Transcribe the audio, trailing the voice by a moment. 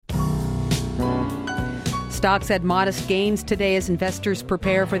Stocks had modest gains today as investors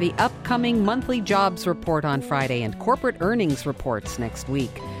prepare for the upcoming monthly jobs report on Friday and corporate earnings reports next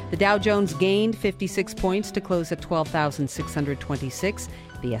week. The Dow Jones gained 56 points to close at 12,626.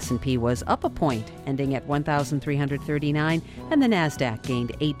 The S&P was up a point, ending at 1,339, and the Nasdaq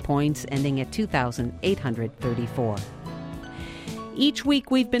gained 8 points, ending at 2,834. Each week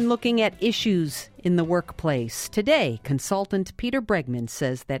we've been looking at issues in the workplace. Today, consultant Peter Bregman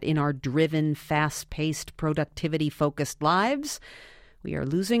says that in our driven, fast-paced, productivity-focused lives, we are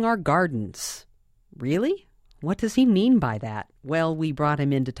losing our gardens. Really? What does he mean by that? Well, we brought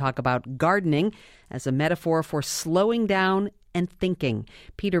him in to talk about gardening as a metaphor for slowing down and thinking.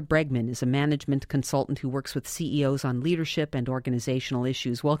 Peter Bregman is a management consultant who works with CEOs on leadership and organizational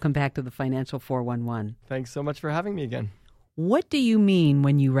issues. Welcome back to the Financial 411. Thanks so much for having me again. What do you mean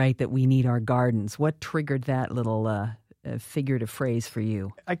when you write that we need our gardens? What triggered that little figurative phrase for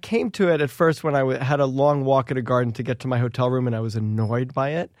you? I came to it at first when I had a long walk in a garden to get to my hotel room, and I was annoyed by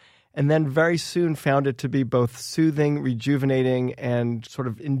it. And then very soon found it to be both soothing, rejuvenating, and sort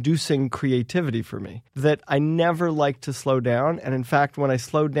of inducing creativity for me. That I never liked to slow down. And in fact, when I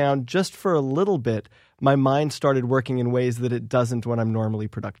slowed down just for a little bit, my mind started working in ways that it doesn't when I'm normally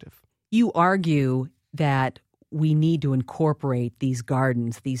productive. You argue that we need to incorporate these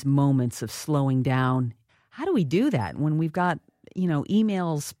gardens, these moments of slowing down. How do we do that when we've got,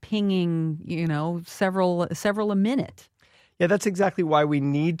 emails pinging, several a minute? Yeah, that's exactly why we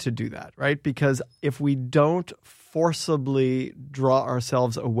need to do that, right? Because if we don't forcibly draw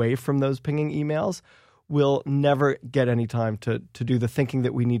ourselves away from those pinging emails, we'll never get any time to do the thinking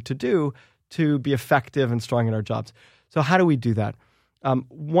that we need to do to be effective and strong in our jobs. So how do we do that?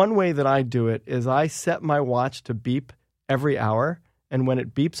 One way that I do it is I set my watch to beep every hour. And when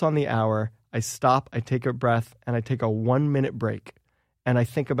it beeps on the hour, I stop, I take a breath, and I take a 1-minute break. And I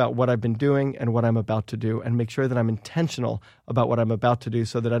think about what I've been doing and what I'm about to do and make sure that I'm intentional about what I'm about to do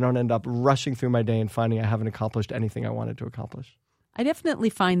so that I don't end up rushing through my day and finding I haven't accomplished anything I wanted to accomplish. I definitely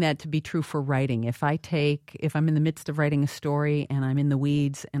find that to be true for writing. If I'm in the midst of writing a story and I'm in the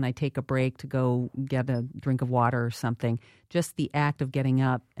weeds and I take a break to go get a drink of water or something, just the act of getting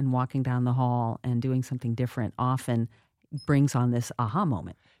up and walking down the hall and doing something different often brings on this aha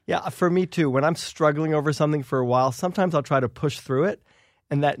moment. Yeah, for me too. When I'm struggling over something for a while, sometimes I'll try to push through it,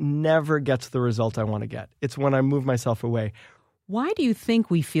 and that never gets the result I want to get. It's when I move myself away. Why do you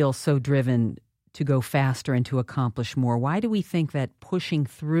think we feel so driven to go faster and to accomplish more? Why do we think that pushing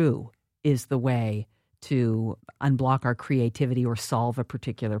through is the way to unblock our creativity or solve a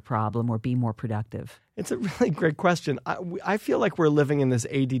particular problem or be more productive? It's a really great question. I feel like we're living in this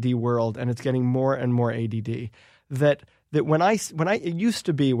ADD world, and it's getting more and more ADD. That when it used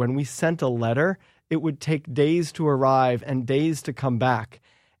to be when we sent a letter, it would take days to arrive and days to come back.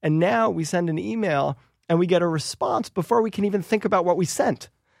 And now we send an email and we get a response before we can even think about what we sent.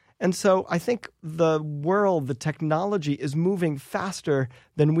 And so I think the world, the technology is moving faster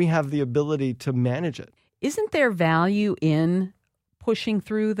than we have the ability to manage it. Isn't there value in pushing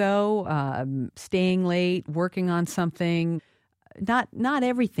through, though, staying late, working on something? Not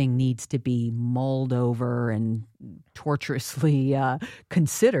everything needs to be mulled over and torturously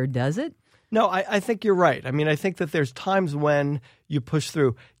considered, does it? No, I think you're right. I mean, I think that there's times when you push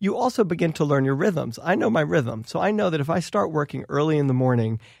through. You also begin to learn your rhythms. I know my rhythm. So I know that if I start working early in the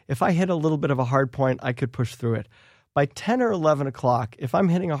morning, if I hit a little bit of a hard point, I could push through it. By 10 or 11 o'clock, if I'm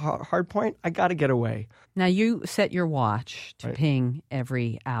hitting a hard point, I got to get away. Now, you set your watch to ping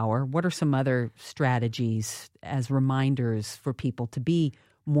every hour. What are some other strategies as reminders for people to be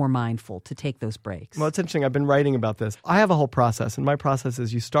more mindful, to take those breaks? Well, it's interesting. I've been writing about this. I have a whole process, and my process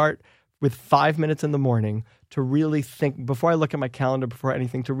is you start with 5 minutes in the morning to really think, before I look at my calendar, before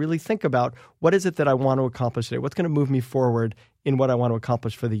anything, to really think about what is it that I want to accomplish today? What's going to move me forward in what I want to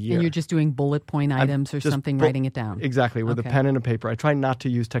accomplish for the year? And you're just doing bullet point items or something, writing it down? Exactly, with a pen and a paper. I try not to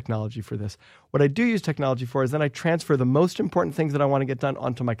use technology for this. What I do use technology for is then I transfer the most important things that I want to get done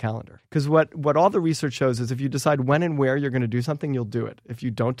onto my calendar. Because what all the research shows is if you decide when and where you're going to do something, you'll do it. If you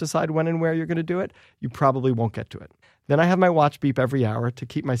don't decide when and where you're going to do it, you probably won't get to it. Then I have my watch beep every hour to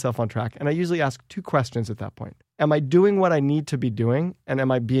keep myself on track. And I usually ask 2 questions at that point. Am I doing what I need to be doing? And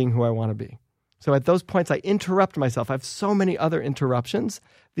am I being who I want to be? So at those points, I interrupt myself. I have so many other interruptions.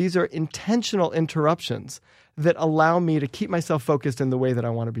 These are intentional interruptions that allow me to keep myself focused in the way that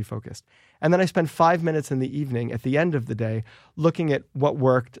I want to be focused. And then I spend 5 minutes in the evening at the end of the day looking at what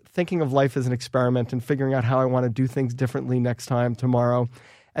worked, thinking of life as an experiment and figuring out how I want to do things differently next time, tomorrow.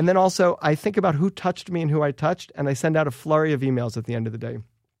 And then also I think about who touched me and who I touched, and I send out a flurry of emails at the end of the day.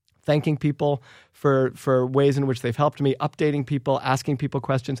 thanking people for ways in which they've helped me, updating people, asking people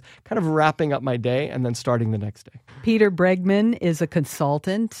questions, kind of wrapping up my day and then starting the next day. Peter Bregman is a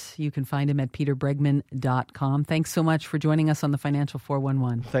consultant. You can find him at peterbregman.com. Thanks so much for joining us on the Financial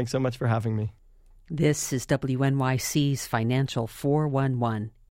 411. Thanks so much for having me. This is WNYC's Financial 411.